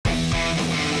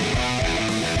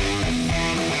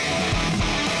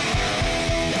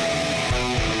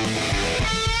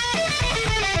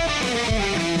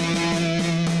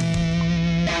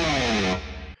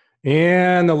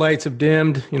And the lights have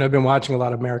dimmed. I've been watching a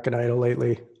lot of American Idol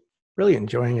lately. Really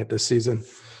enjoying it this season.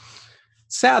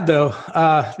 Sad though.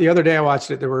 The other day I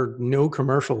watched it. There were no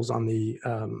commercials on the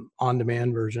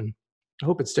on-demand version. I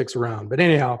hope it sticks around. But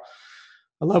anyhow,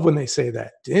 I love when they say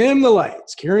that. Dim the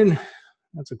lights, Kieran.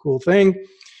 That's a cool thing.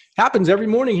 Happens every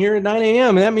morning here at 9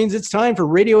 a.m. And that means it's time for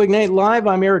Radio Ignite Live.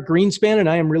 I'm Eric Greenspan, and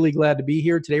I am really glad to be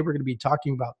here. Today we're going to be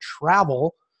talking about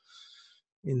travel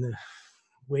in the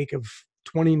wake of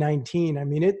 2019. I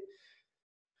mean,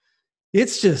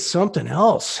 it's just something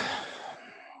else.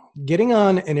 Getting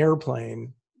on an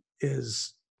airplane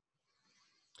is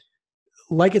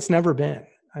like it's never been.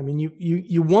 I mean,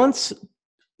 you once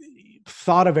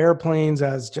thought of airplanes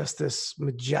as just this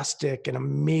majestic and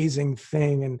amazing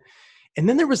thing, and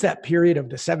then there was that period of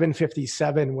the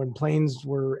 757 when planes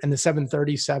were, and the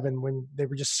 737 when they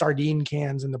were just sardine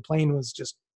cans, and the plane was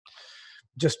just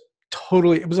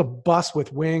totally, it was a bus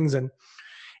with wings.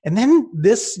 And then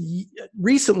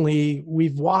recently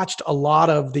we've watched a lot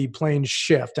of the planes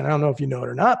shift. And I don't know if you know it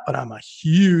or not, but I'm a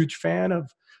huge fan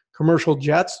of commercial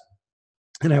jets.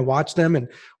 And I watch them, and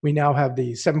we now have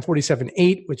the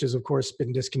 747-8, which has of course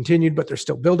been discontinued, but they're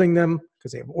still building them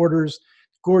because they have orders.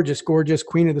 Gorgeous, gorgeous,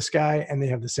 queen of the sky. And they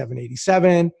have the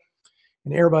 787,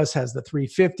 and Airbus has the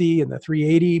 350 and the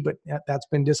 380, but that's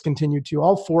been discontinued too.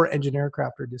 All 4 engine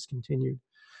aircraft are discontinued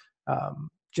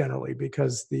generally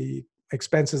because the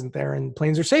expense isn't there, and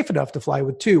planes are safe enough to fly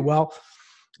with 2. Well,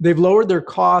 they've lowered their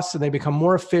costs and they become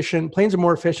more efficient. Planes are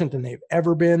more efficient than they've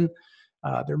ever been.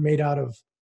 They're made out of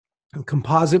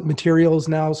composite materials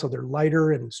now, so they're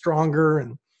lighter and stronger,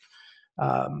 and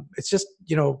it's just,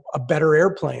 a better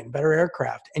airplane, better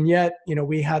aircraft. And yet,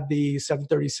 we had the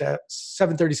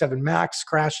 737 MAX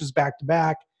crashes back to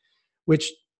back,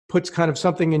 which puts kind of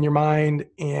something in your mind.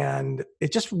 And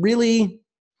it just really,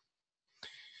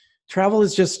 travel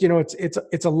is just,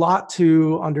 it's a lot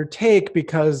to undertake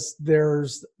because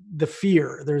there's the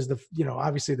fear. There's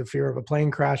obviously the fear of a plane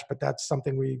crash, but that's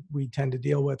something we tend to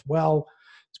deal with well.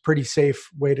 It's a pretty safe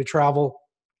way to travel.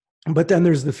 But then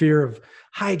there's the fear of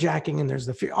hijacking, and there's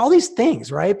the fear, all these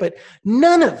things, right? But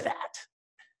none of that,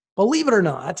 believe it or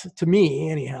not, to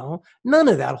me anyhow, none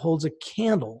of that holds a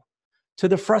candle to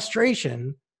the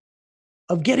frustration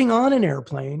of getting on an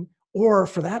airplane, or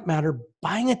for that matter,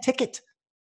 buying a ticket.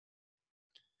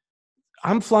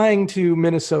 I'm flying to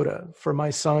Minnesota for my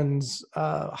son's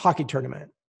hockey tournament,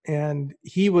 and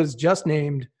he was just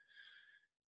named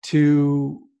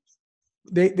to.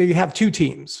 They have 2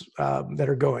 teams that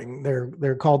are going.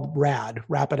 They're called RAD,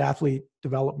 Rapid Athlete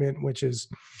Development, which is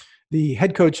the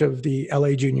head coach of the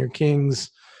LA Junior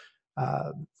Kings.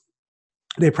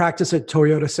 They practice at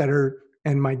Toyota Center,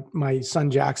 and my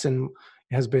son Jackson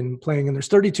has been playing. And there's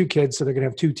 32 kids, so they're going to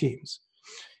have 2 teams,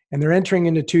 and they're entering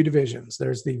into 2 divisions.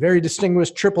 There's the very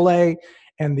distinguished AAA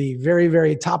and the very,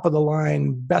 very top of the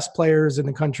line, best players in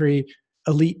the country,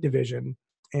 elite division.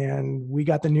 And we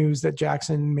got the news that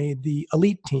Jackson made the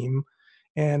elite team,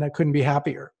 and I couldn't be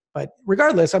happier. But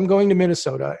regardless, I'm going to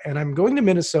Minnesota, and I'm going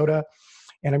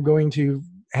to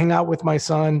hang out with my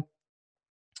son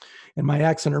and my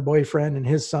ex and her boyfriend and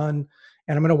his son,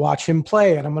 and I'm going to watch him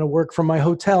play, and I'm going to work from my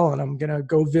hotel, and I'm going to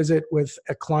go visit with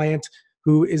a client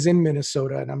who is in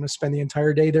Minnesota, and I'm going to spend the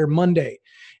entire day there Monday.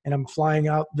 And I'm flying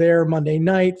out there Monday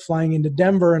night, flying into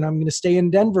Denver, and I'm going to stay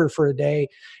in Denver for a day,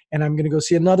 and I'm going to go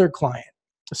see another client.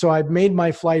 So I've made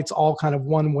my flights all kind of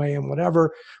one way and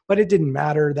whatever, but it didn't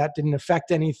matter. That didn't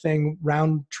affect anything.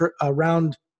 Round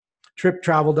trip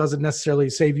travel doesn't necessarily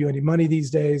save you any money these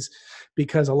days,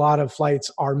 because a lot of flights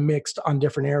are mixed on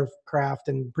different aircraft,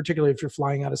 and particularly if you're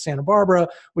flying out of Santa Barbara,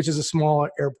 which is a small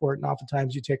airport, and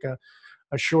oftentimes you take a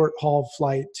short haul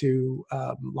flight to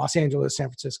Los Angeles, San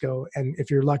Francisco, and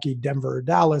if you're lucky, Denver or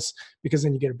Dallas, because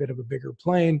then you get a bit of a bigger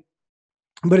plane.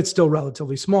 But it's still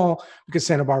relatively small because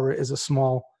Santa Barbara is a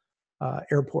small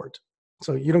airport.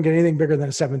 So you don't get anything bigger than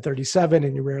a 737,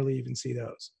 and you rarely even see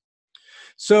those.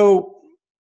 So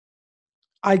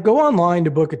I go online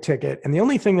to book a ticket, and the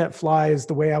only thing that flies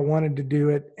the way I wanted to do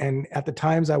it, and at the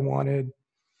times I wanted,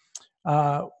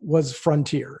 was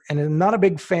Frontier. And I'm not a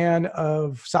big fan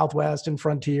of Southwest and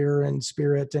Frontier and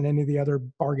Spirit and any of the other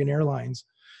bargain airlines.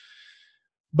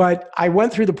 But I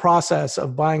went through the process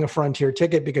of buying a Frontier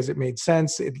ticket because it made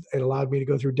sense. It allowed me to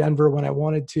go through Denver when I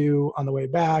wanted to on the way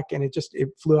back. And it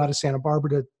flew out of Santa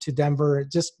Barbara to Denver. It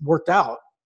just worked out.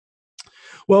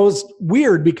 Well, it was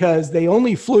weird because they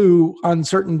only flew on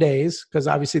certain days, because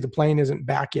obviously the plane isn't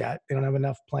back yet. They don't have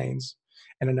enough planes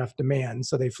and enough demand.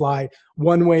 So they fly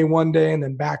one way one day and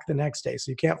then back the next day.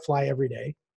 So you can't fly every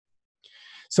day.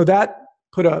 So that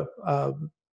put a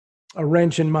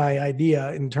wrench in my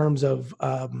idea in terms of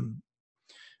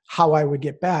how I would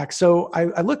get back. So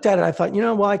I looked at it. I thought,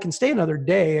 well, I can stay another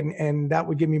day, and that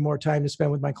would give me more time to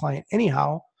spend with my client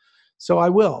anyhow. So I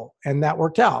will. And that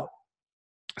worked out.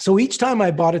 So each time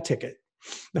I bought a ticket,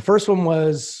 the first one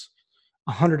was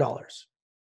 $100.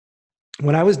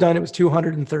 When I was done, it was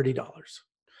 $230.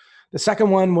 The second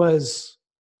one was,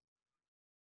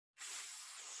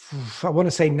 I want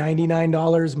to say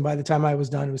 $99. And by the time I was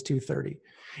done, it was $230.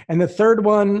 And the third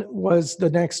one was, the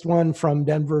next one from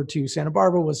Denver to Santa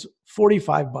Barbara, was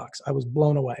 $45. I was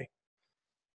blown away.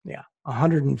 Yeah.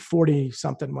 140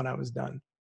 something when I was done.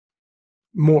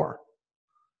 More.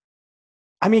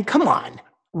 I mean, come on.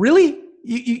 Really?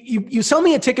 You sell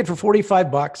me a ticket for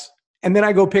 $45, and then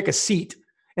I go pick a seat.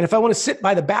 And if I want to sit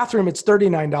by the bathroom, it's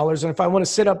 $39. And if I want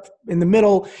to sit up in the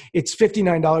middle, it's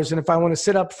 $59. And if I want to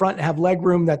sit up front and have leg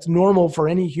room that's normal for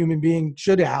any human being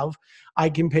should have, I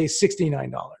can pay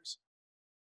 $69.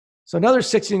 So another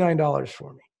 $69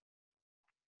 for me.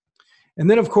 And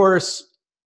then, of course,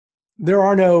 there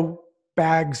are no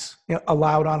bags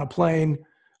allowed on a plane.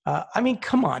 I mean,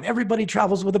 come on, everybody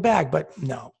travels with a bag, but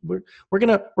no, we're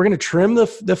gonna trim the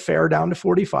fare down to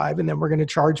 45, and then we're gonna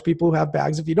charge people who have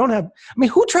bags. If you don't have, I mean,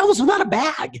 who travels without a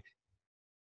bag?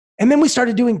 And then we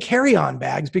started doing carry-on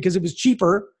bags because it was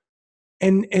cheaper,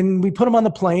 and we put them on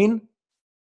the plane,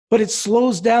 but it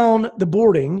slows down the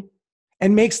boarding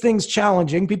and makes things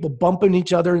challenging. People bumping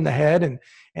each other in the head,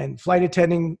 and flight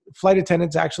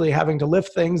attendants actually having to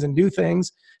lift things and do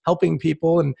things, helping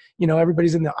people, and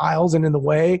everybody's in the aisles and in the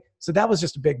way. So that was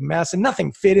just a big mess, and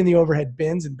nothing fit in the overhead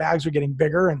bins, and bags were getting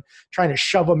bigger, and trying to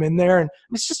shove them in there. And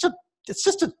it's just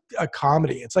a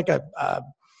comedy. It's like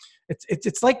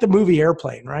it's like the movie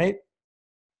Airplane, right?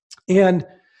 And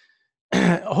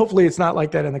hopefully it's not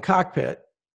like that in the cockpit.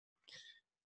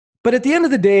 But at the end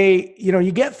of the day,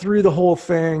 you get through the whole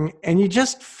thing, and you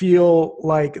just feel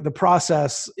like the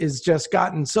process is just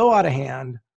gotten so out of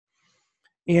hand.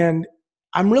 And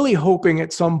I'm really hoping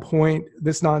at some point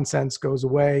this nonsense goes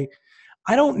away.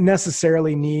 I don't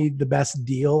necessarily need the best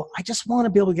deal. I just want to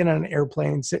be able to get on an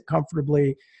airplane, sit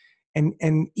comfortably,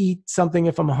 and eat something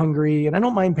if I'm hungry. And I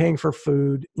don't mind paying for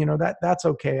food. That's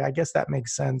okay. I guess that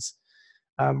makes sense,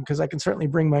 because I can certainly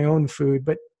bring my own food.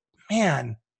 But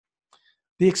man,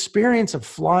 the experience of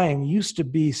flying used to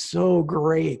be so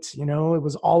great. It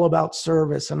was all about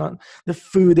service, and the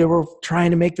food. They were trying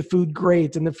to make the food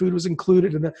great, and the food was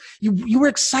included. And you were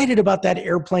excited about that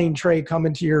airplane tray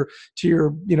coming to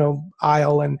your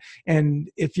aisle. And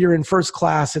if you're in first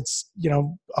class, it's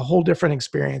a whole different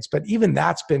experience. But even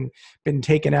that's been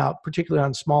taken out, particularly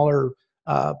on smaller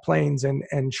planes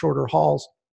and shorter hauls.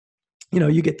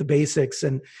 You get the basics,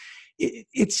 and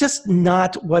it's just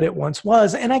not what it once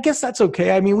was. And I guess that's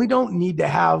okay. I mean, we don't need to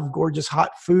have gorgeous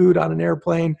hot food on an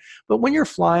airplane, but when you're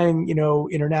flying,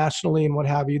 internationally and what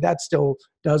have you, that still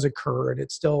does occur, and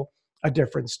it's still a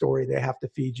different story. They have to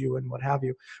feed you and what have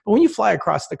you. But when you fly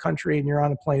across the country and you're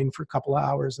on a plane for a couple of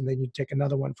hours, and then you take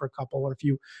another one for a couple, or if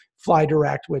you fly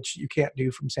direct, which you can't do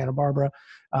from Santa Barbara,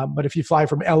 but if you fly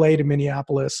from LA to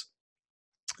Minneapolis,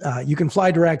 you can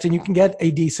fly direct, and you can get a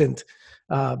decent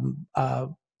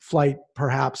flight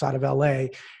perhaps out of LA.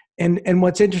 And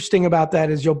what's interesting about that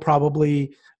is you'll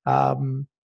probably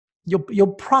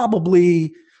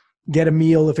get a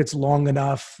meal if it's long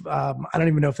enough. I don't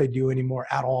even know if they do anymore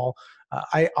at all.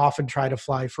 I often try to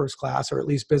fly first class, or at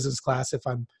least business class, if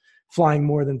I'm flying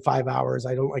more than 5 hours.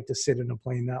 I don't like to sit in a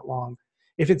plane that long.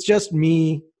 If it's just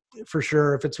me, for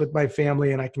sure. If it's with my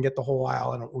family and I can get the whole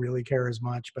aisle, I don't really care as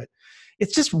much. But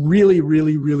it's just really,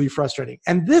 really, really frustrating.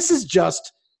 And this is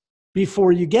just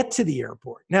before you get to the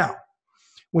airport. Now,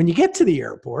 when you get to the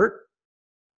airport,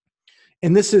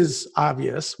 and this is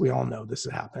obvious, we all know this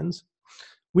happens,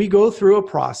 we go through a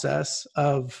process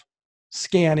of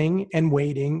scanning and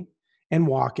waiting and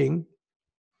walking,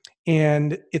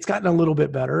 and it's gotten a little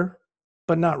bit better,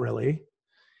 but not really.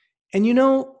 And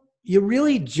you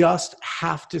really just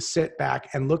have to sit back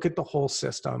and look at the whole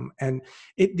system, and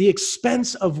the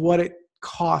expense of what it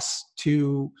costs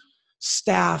to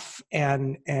staff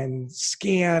and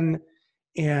scan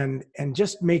and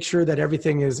just make sure that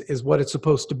everything is what it's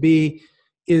supposed to be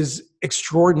is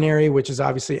extraordinary, which is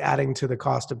obviously adding to the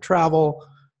cost of travel,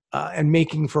 and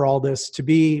making for all this to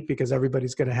be, because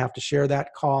everybody's going to have to share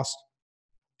that cost.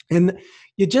 And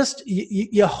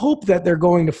you hope that they're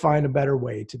going to find a better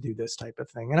way to do this type of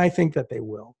thing. And I think that they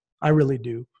will. I really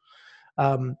do.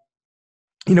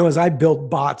 As I build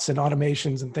bots and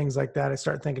automations and things like that, I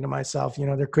start thinking to myself,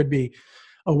 there could be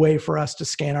a way for us to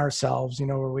scan ourselves,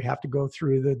 where we have to go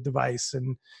through the device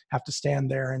and have to stand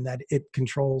there, and that it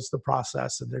controls the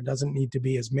process. And there doesn't need to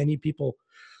be as many people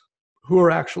who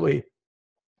are actually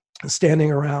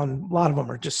standing around. A lot of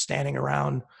them are just standing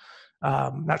around,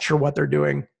 not sure what they're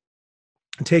doing,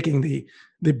 taking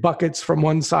the buckets from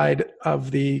one side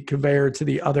of the conveyor to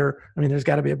the other. I mean, there's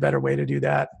got to be a better way to do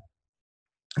that.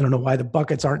 I don't know why the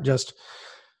buckets aren't just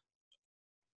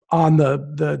on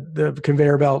the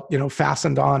conveyor belt,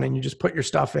 fastened on, and you just put your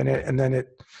stuff in it and then it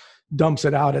dumps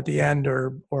it out at the end,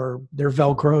 or they're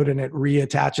Velcroed and it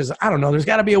reattaches. I don't know. There's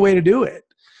got to be a way to do it.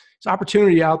 There's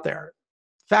opportunity out there.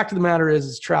 Fact of the matter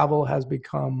is travel has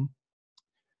become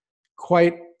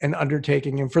quite an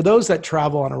undertaking. And for those that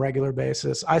travel on a regular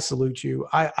basis, I salute you.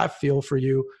 I feel for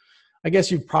you. I guess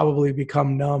you've probably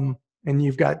become numb, and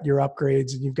you've got your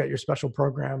upgrades and you've got your special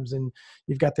programs and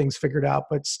you've got things figured out,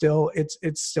 but still it's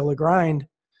still a grind.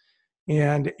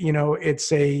 And,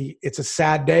 it's a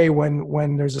sad day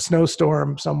when there's a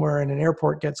snowstorm somewhere and an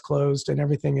airport gets closed and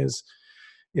everything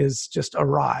is just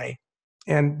awry.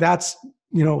 And that's,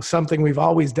 something we've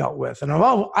always dealt with. And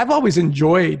I've always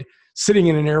enjoyed sitting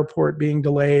in an airport being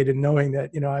delayed and knowing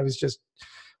that, I was just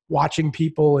watching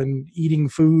people and eating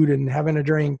food and having a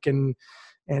drink and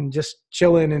just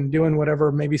chilling and doing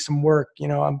whatever, maybe some work.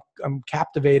 I'm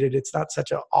captivated. It's not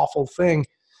such an awful thing.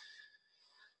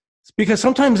 It's because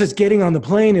sometimes it's getting on the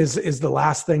plane is the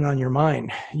last thing on your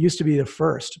mind. It used to be the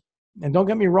first. And don't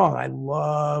get me wrong, I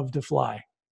love to fly.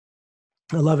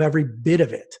 I love every bit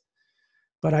of it,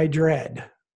 but I dread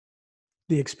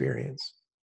the experience.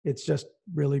 It's just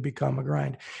really become a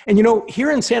grind. And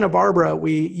here in Santa Barbara,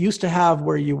 we used to have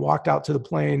where you walked out to the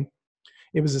plane.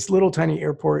 It was this little tiny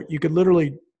airport. You could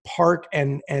literally park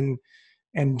and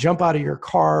jump out of your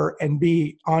car and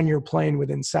be on your plane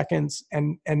within seconds.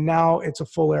 And now it's a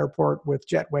full airport with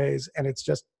jetways, and it's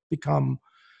just become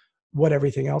what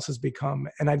everything else has become.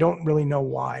 And I don't really know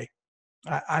why.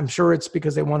 I'm sure it's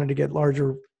because they wanted to get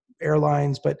larger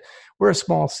airlines, but we're a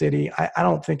small city. I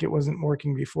don't think it wasn't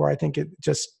working before. I think it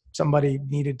just somebody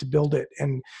needed to build it.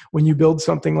 And when you build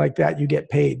something like that, you get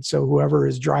paid. So whoever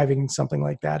is driving something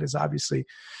like that is obviously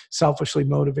selfishly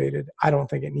motivated. I don't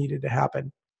think it needed to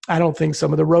happen. I don't think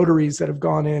some of the rotaries that have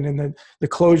gone in and the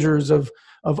closures of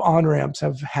on-ramps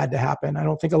have had to happen. I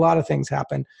don't think a lot of things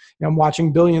happen. I'm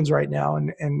watching Billions right now,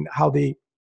 and how the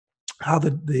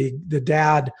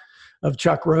dad of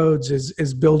Chuck Rhodes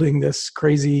is building this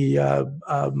crazy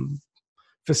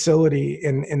facility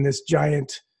in this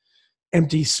giant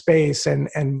empty space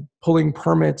and pulling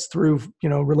permits through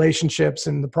relationships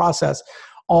in the process,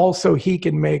 all so he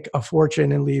can make a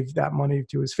fortune and leave that money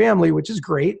to his family, which is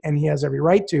great, and he has every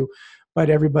right to. But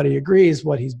everybody agrees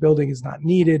what he's building is not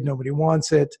needed. Nobody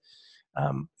wants it.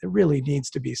 It really needs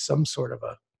to be some sort of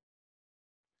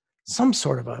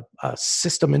a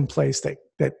system in place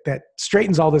that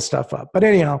straightens all this stuff up. But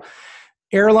anyhow,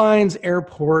 airlines,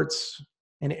 airports,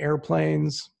 and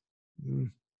airplanes,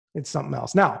 it's something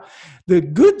else. Now, the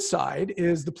good side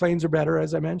is the planes are better,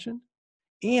 as I mentioned.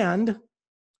 And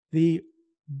the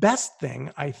best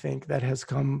thing I think that has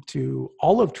come to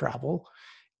all of travel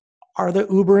are the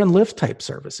Uber and Lyft type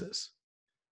services.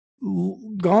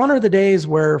 Gone are the days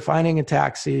where finding a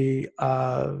taxi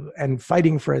and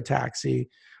fighting for a taxi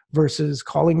versus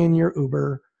calling in your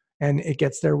Uber and it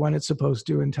gets there when it's supposed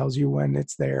to and tells you when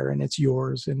it's there and it's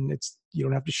yours and you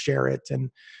don't have to share it,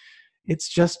 and it's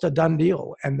just a done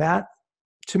deal. And that,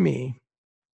 to me,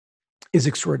 is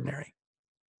extraordinary.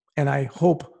 And I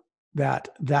hope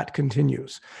that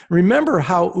continues. Remember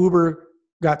how Uber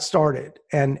got started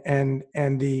and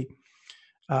the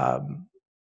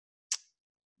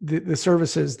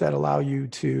services that allow you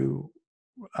to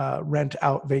rent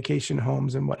out vacation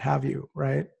homes and what have you,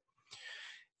 right?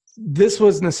 This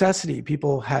was necessity.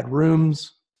 People had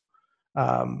rooms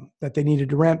that they needed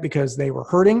to rent because they were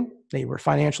hurting. They were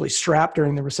financially strapped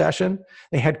during the recession.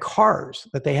 They had cars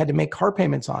that they had to make car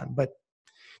payments on, but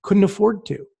couldn't afford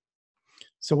to.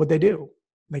 So what they do,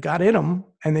 they got in them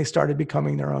and they started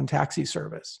becoming their own taxi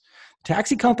service.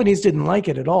 Taxi companies didn't like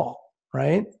it at all,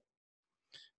 right?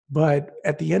 But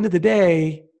at the end of the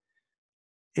day,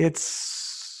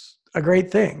 it's a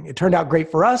great thing. It turned out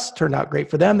great for us, turned out great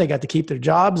for them. They got to keep their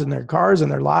jobs and their cars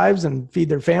and their lives and feed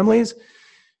their families.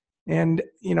 And,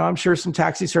 I'm sure some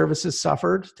taxi services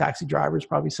suffered. Taxi drivers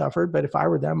probably suffered. But if I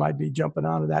were them, I'd be jumping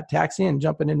out of that taxi and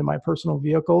jumping into my personal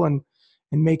vehicle and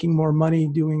making more money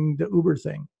doing the Uber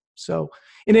thing. So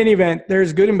in any event,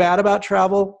 there's good and bad about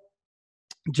travel.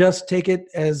 Just take it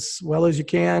as well as you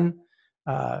can.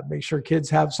 Make sure kids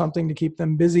have something to keep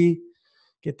them busy.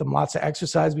 Get them lots of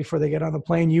exercise before they get on the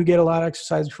plane. You get a lot of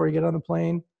exercise before you get on the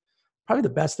plane. Probably the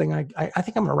best thing, I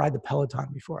think I'm going to ride the Peloton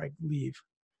before I leave.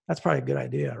 That's probably a good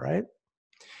idea, right?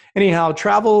 Anyhow,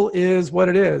 travel is what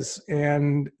it is.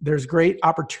 And there's great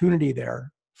opportunity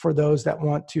there for those that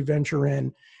want to venture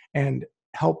in and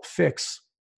help fix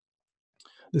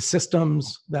the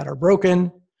systems that are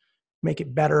broken, make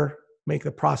it better, make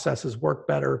the processes work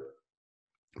better,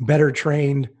 better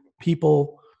trained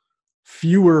people,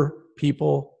 fewer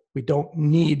people. We don't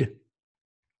need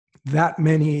that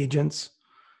many agents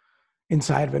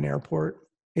inside of an airport.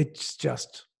 It's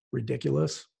just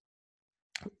ridiculous.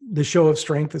 The show of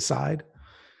strength aside,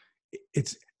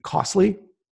 it's costly,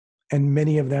 and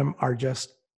many of them are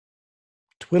just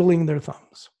twiddling their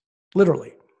thumbs,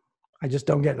 literally. I just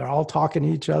don't get it. They're all talking to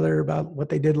each other about what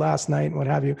they did last night and what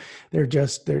have you.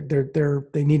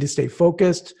 They need to stay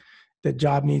focused. The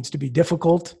job needs to be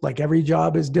difficult, like every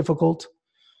job is difficult.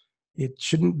 It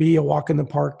shouldn't be a walk in the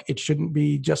park. It shouldn't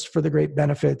be just for the great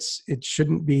benefits. It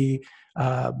shouldn't be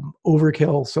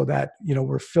overkill so that,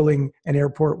 we're filling an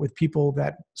airport with people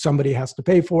that somebody has to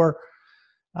pay for.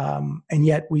 And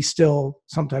yet we still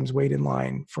sometimes wait in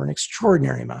line for an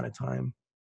extraordinary amount of time.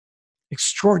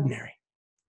 Extraordinary.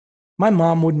 My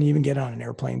mom wouldn't even get on an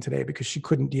airplane today because she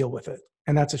couldn't deal with it.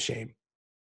 And that's a shame.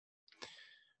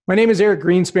 My name is Eric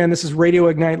Greenspan. This is Radio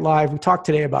Ignite Live. We talked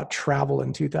today about travel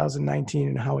in 2019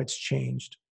 and how it's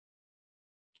changed.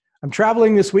 I'm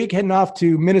traveling this week, heading off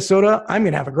to Minnesota. I'm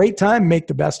going to have a great time, make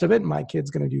the best of it. My kid's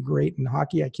going to do great in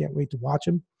hockey. I can't wait to watch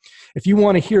him. If you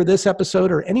want to hear this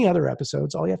episode or any other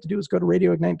episodes, all you have to do is go to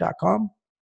radioignite.com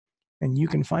and you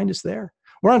can find us there.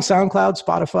 We're on SoundCloud,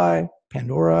 Spotify,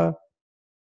 Pandora,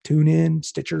 TuneIn,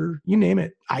 Stitcher, you name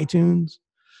it, iTunes,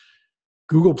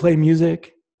 Google Play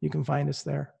Music. You can find us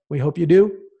there. We hope you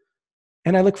do.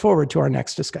 And I look forward to our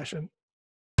next discussion.